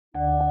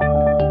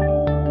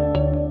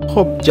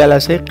خب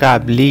جلسه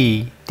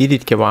قبلی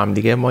دیدید که با هم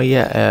دیگه ما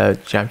یه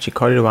جمعی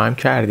کاری رو با هم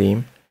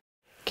کردیم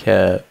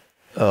که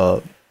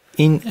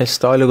این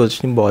استایل رو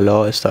گذاشتیم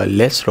بالا،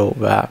 استایل لس رو،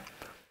 و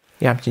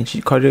یه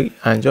همچین کاری رو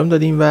انجام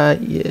دادیم و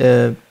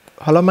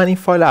حالا من این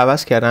فایل رو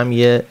عوض کردم،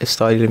 یه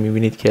استایلی رو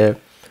میبینید که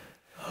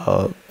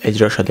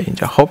اجرا شده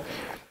اینجا. خب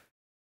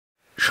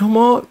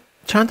شما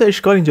چند تا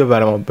اشکال اینجا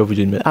برای ما به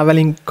وجود میاد.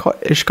 اولین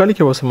اشکالی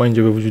که واسه ما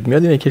اینجا به وجود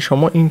میاد اینه که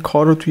شما این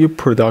کار رو توی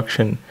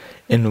پروداکشن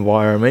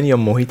انوایرمنت یا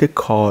محیط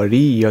کاری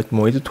یا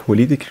محیط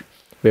تولید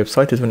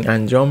وبسایتتون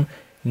انجام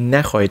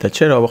نخواهید داد.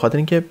 چرا؟ به خاطر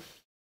اینکه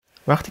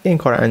وقتی که این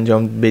کار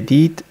انجام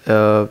بدید،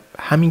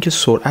 همین که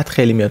سرعت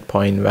خیلی میاد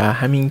پایین و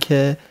همین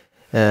که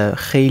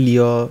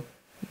خیلیا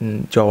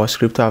جاوا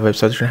اسکریپت رو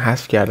وبسایتشون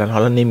حذف کردن.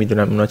 حالا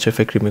نمیدونم اونا چه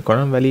فکری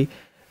میکنن، ولی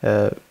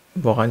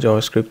واقعا جاوا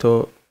اسکریپت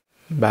رو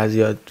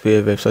بعضیا توی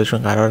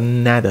وبسایتشون قرار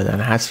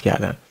ندادن، حذف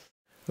کردن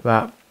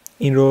و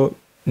این رو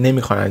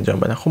نمیخوان انجام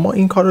بدن. خب ما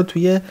این کار رو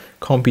توی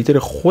کامپیوتر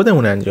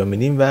خودمون انجام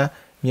میدیم و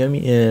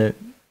میام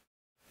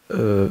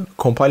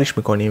کمپایلش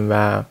میکنیم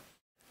و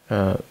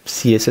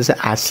CSS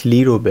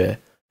اصلی رو به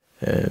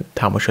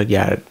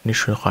تماشاگر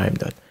نشون خواهیم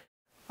داد.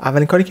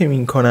 اولین کاری که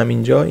میکنم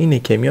اینجا اینه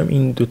که میام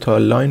این دوتا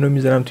لاین رو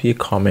میذارم توی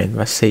کامنت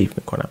و سیو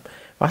میکنم.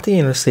 وقتی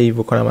این رو سیو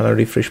بکنم، الان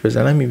ریفرش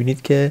بزنم،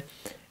 میبینید که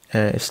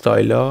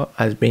استایلا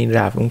از بین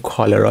رفت، اون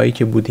کالرایی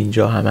که بود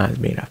اینجا همه از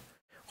بین رفت.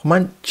 خب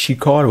من چی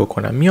کار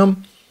بکنم؟ میام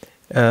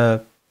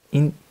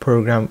این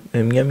پروگرام،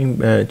 میام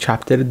این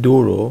چپتر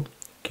 2 رو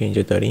که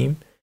اینجا داریم،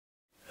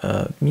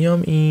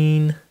 میام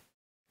این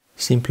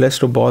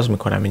سیمپلس رو باز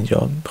میکنم.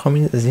 اینجا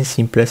میخوام از این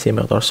سیمپلس یه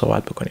مقدار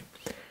صحبت بکنیم.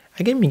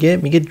 اگه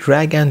میگه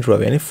drag and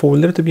drop، یعنی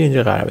فولدر تو بیا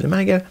اینجا قرار بده. من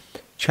اگر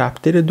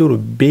چپتر 2 رو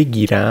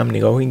بگیرم،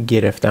 نگاه کنید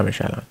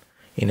گرفتمش الان،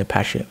 این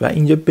پشه، و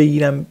اینجا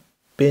بگیرم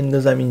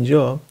بندازم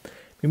اینجا،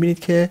 میبینید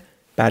که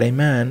برای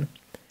من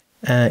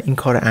این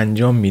کار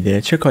انجام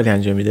میده. چه کاری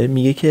انجام میده؟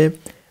 میگه که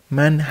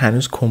من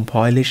هنوز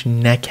کمپایلش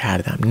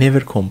نکردم،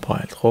 never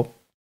compiled. خب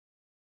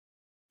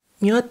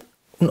میاد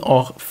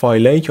اون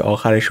فایلایی که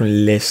آخرشون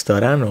لست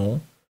دارن رو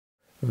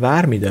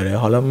ور میداره.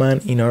 حالا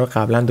من اینا رو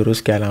قبلا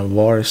درست کردم،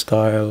 وار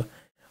استایل،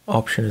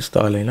 آپشن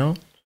استایل، اینا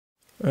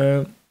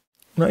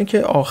اونایی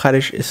که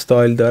آخرش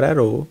استایل داره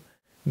رو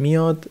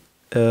میاد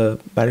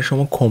برای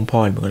شما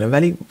کمپایل میکنه.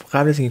 ولی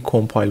قبل از اینکه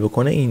کمپایل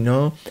بکنه،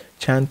 اینا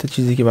چند تا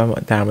چیزی که من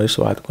در موردش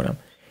صحبت کنم.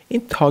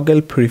 این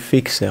تاگل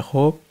پریفیکسه.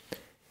 خب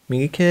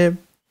میگه که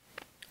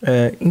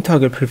این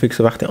تاگل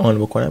پریفیکس رو وقتی آن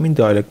بکنم، این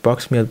دایلوگ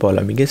باکس میاد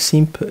بالا، میگه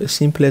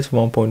simplest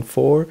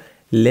 1.4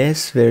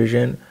 less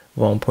version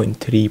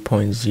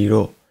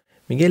 1.3.0.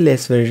 میگه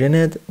less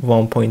version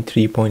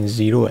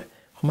 1.3.0.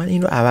 خب من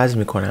این رو عوض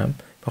میکنم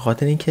به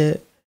خاطر اینکه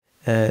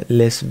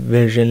less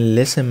version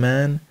less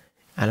من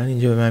الان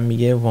اینجا به من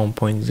میگه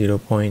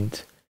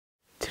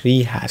 1.0.3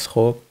 هست.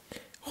 خب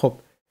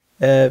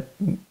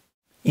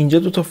اینجا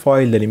دو تا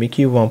فایل داریم،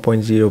 یکی 1.0 1.7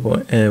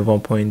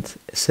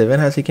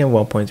 هست، یکی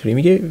 1.3.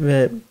 میگه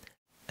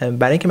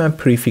برای اینکه من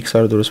پریفیکس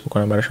ها رو درست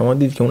بکنم برای شما،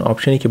 دیدید که اون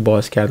آپشنی که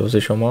باز کرد واسه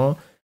شما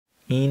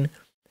این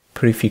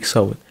پریفیکس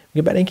ها بود.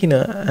 میگه برای اینکه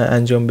اینا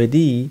انجام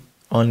بدی،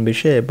 آن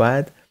بشه،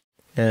 باید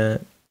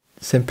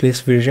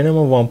simplest version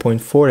ما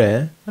 1.4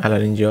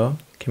 الان اینجا،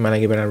 که من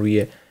اگه برم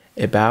روی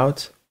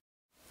about،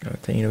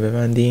 اینو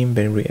ببندیم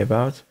بریم روی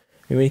about،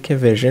 میبینید که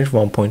ورژنش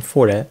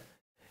 1.4.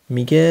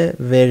 میگه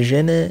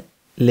ورژن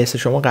لست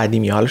شما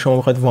قدیمی. حالا شما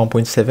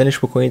میخواید 1.7ش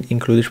بکنید،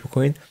 اینکلودش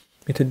بکنید،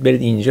 میتونید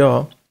برید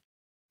اینجا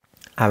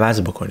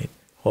عوض بکنید.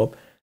 خب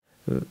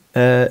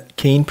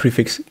که این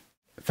پریفیکس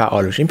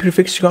فعال بشه. این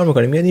پریفیکس چیکار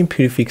میکنه؟ میاد این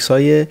پریفیکس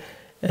های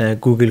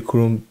گوگل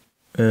کروم،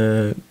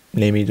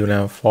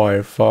 نمیدونم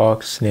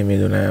فایرفاکس،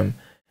 نمیدونم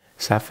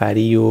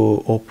سفری و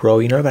اپرا و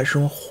اینا رو برای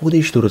شما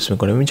خودش درست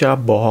میکنه. ببین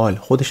چقدر باحال،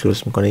 خودش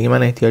درست میکنه. دیگه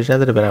من احتیاج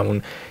نداره برم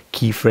اون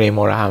کی فریم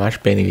ها رو همش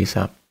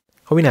بنویسم.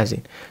 خب این از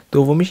این.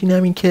 دومیش این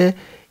همین که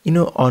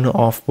اینو آن و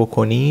آف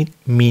بکنید،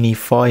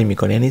 مینیفای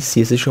میکنه، یعنی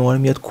CSS شما رو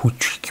میاد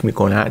کوچیک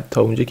میکنه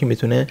تا اونجا که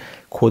میتونه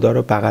کدا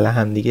رو بغل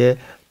هم دیگه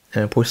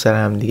پشت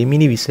سر هم دیگه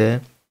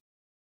مینویسه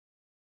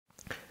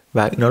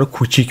و اینا رو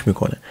کوچیک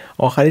میکنه.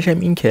 آخرش هم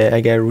این که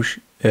اگر روش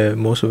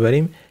موس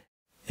ببریم،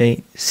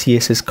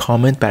 CSS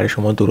کامنت برای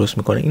شما درست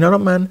میکنه. اینا رو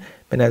من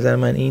به نظر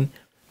من این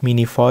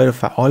مینیفای رو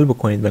فعال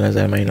بکنید. به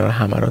نظر من اینا رو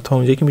همه رو تا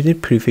اونجا که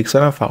میتونید پریفیکس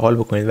ها رو فعال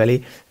بکنید،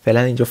 ولی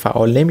فعلا اینجا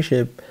فعال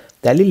نمیشه.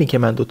 دلیلی که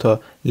من دوتا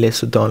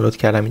لست رو دانلود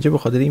کردم اینجا به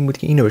خاطر این بود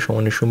که اینو به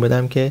شما نشون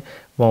بدم که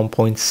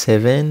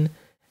 1.7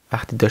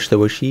 وقتی داشته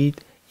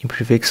باشید این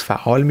پریفیکس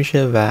فعال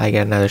میشه و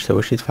اگر نداشته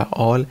باشید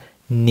فعال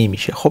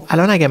نمیشه. خب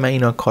الان اگر من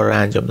اینا کار رو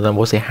انجام دادم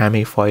واسه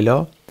همه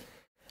فایلا،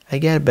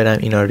 اگر برم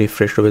اینا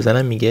ریفرش رو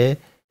بزنم، میگه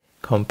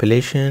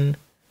compilation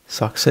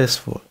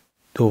successful.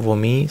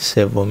 دومی،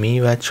 سومی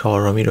و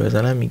چهارمی رو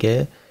بزنم،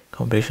 میگه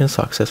compilation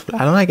successful.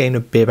 الان اگر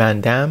اینو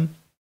ببندم،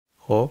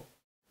 خب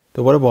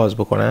دوباره باز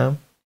بکنم،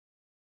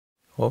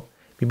 خب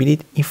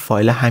ببینید این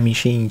فایل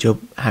همیشه اینجا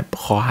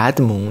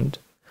خواهد موند.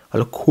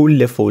 حالا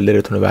کل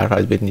فولدرتون رو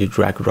برفرض بدید اینجا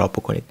درگ دراپ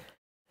بکنید،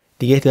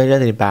 دیگه احتیاج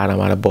ندارید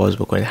برنامه رو باز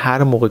بکنید.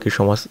 هر موقع که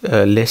شما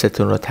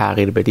لستتون رو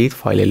تغییر بدید،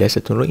 فایل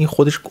لستتون رو، این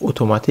خودش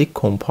اتوماتیک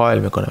کمپایل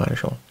میکنه برای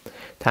شما.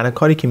 تنها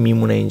کاری که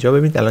میمونه اینجا،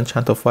 ببینید الان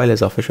چند تا فایل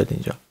اضافه شد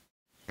اینجا،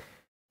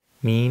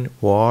 مین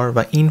وار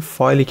و این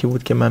فایلی که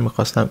بود که من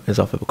میخواستم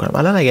اضافه بکنم.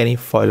 الان اگر این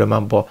فایل رو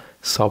من با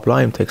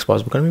سابلایم تکست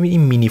باز بکنم، میبینید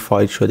این مینی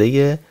فایل شده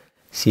یه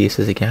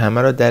CSS که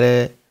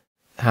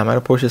همه رو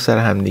پشت سر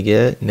هم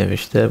دیگه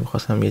نوشته.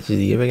 میخواستم یه چیز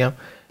دیگه بگم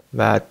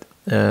و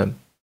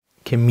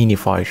که مینی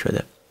فایل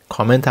شده.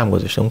 کامنت هم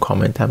گذاشته، اون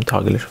کامنت هم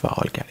تاگلش رو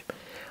فعال کردیم.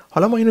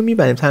 حالا ما اینو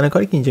میبریم. تنها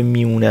کاری که اینجا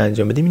میمونه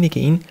انجام بدیم اینه که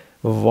این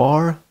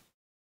var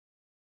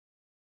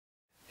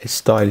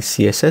style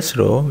css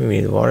رو،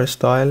 میبینید var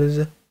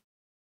styles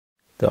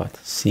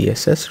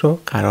 .css رو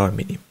قرار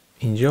میدیم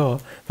اینجا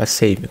و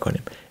سیو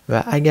میکنیم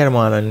و اگر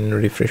ما الان این رو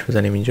ریفرش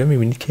بزنیم اینجا،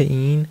 میبینید که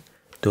این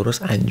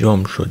درست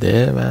انجام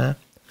شده و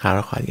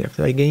قرار خواهد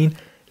گرفته. و اگه این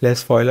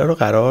لس فایل ها رو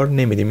قرار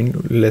نمیدیم، این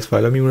لس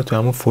فایل ها میمونه تو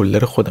همون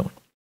فولدر خودمون.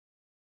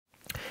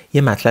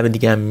 یه مطلب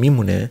دیگه هم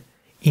میمونه،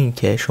 این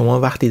که شما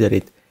وقتی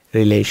دارید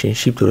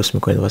ریلیشنشیپ درست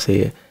میکنید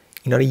واسه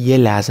اینا رو، یه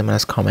لحظه من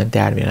از کامنت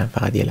در میارم،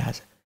 فقط یه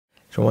لحظه.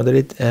 شما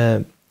دارید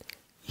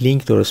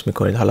لینک درست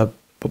میکنید، حالا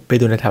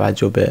بدون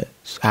توجه به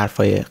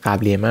حرفای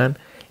قبلی من،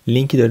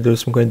 لینکی دارید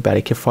درست میکنید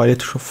برای که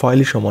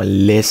فایل شما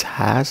لس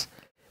هست،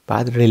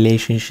 بعد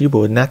ریلیشنشیپ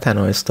رو نه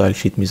تنها استایل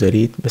شیت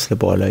میذارید مثل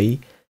بالایی،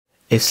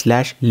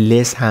 اسلش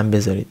لس هم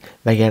بذارید،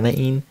 وگرنه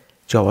این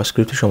جاوا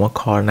اسکریپت شما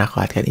کار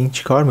نخواهد کرد. این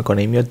چیکار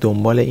میکنه؟ این میاد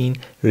دنبال این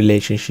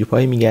ریلیشنشیپ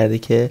هایی میگرده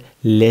که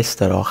لس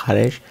داره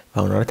آخرش و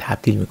اونا رو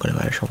تبدیل میکنه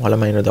برای شما. حالا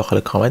من این رو داخل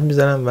کامنت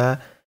میذارم و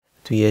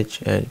توی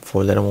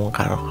فولدرمون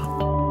قرار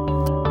خواهم.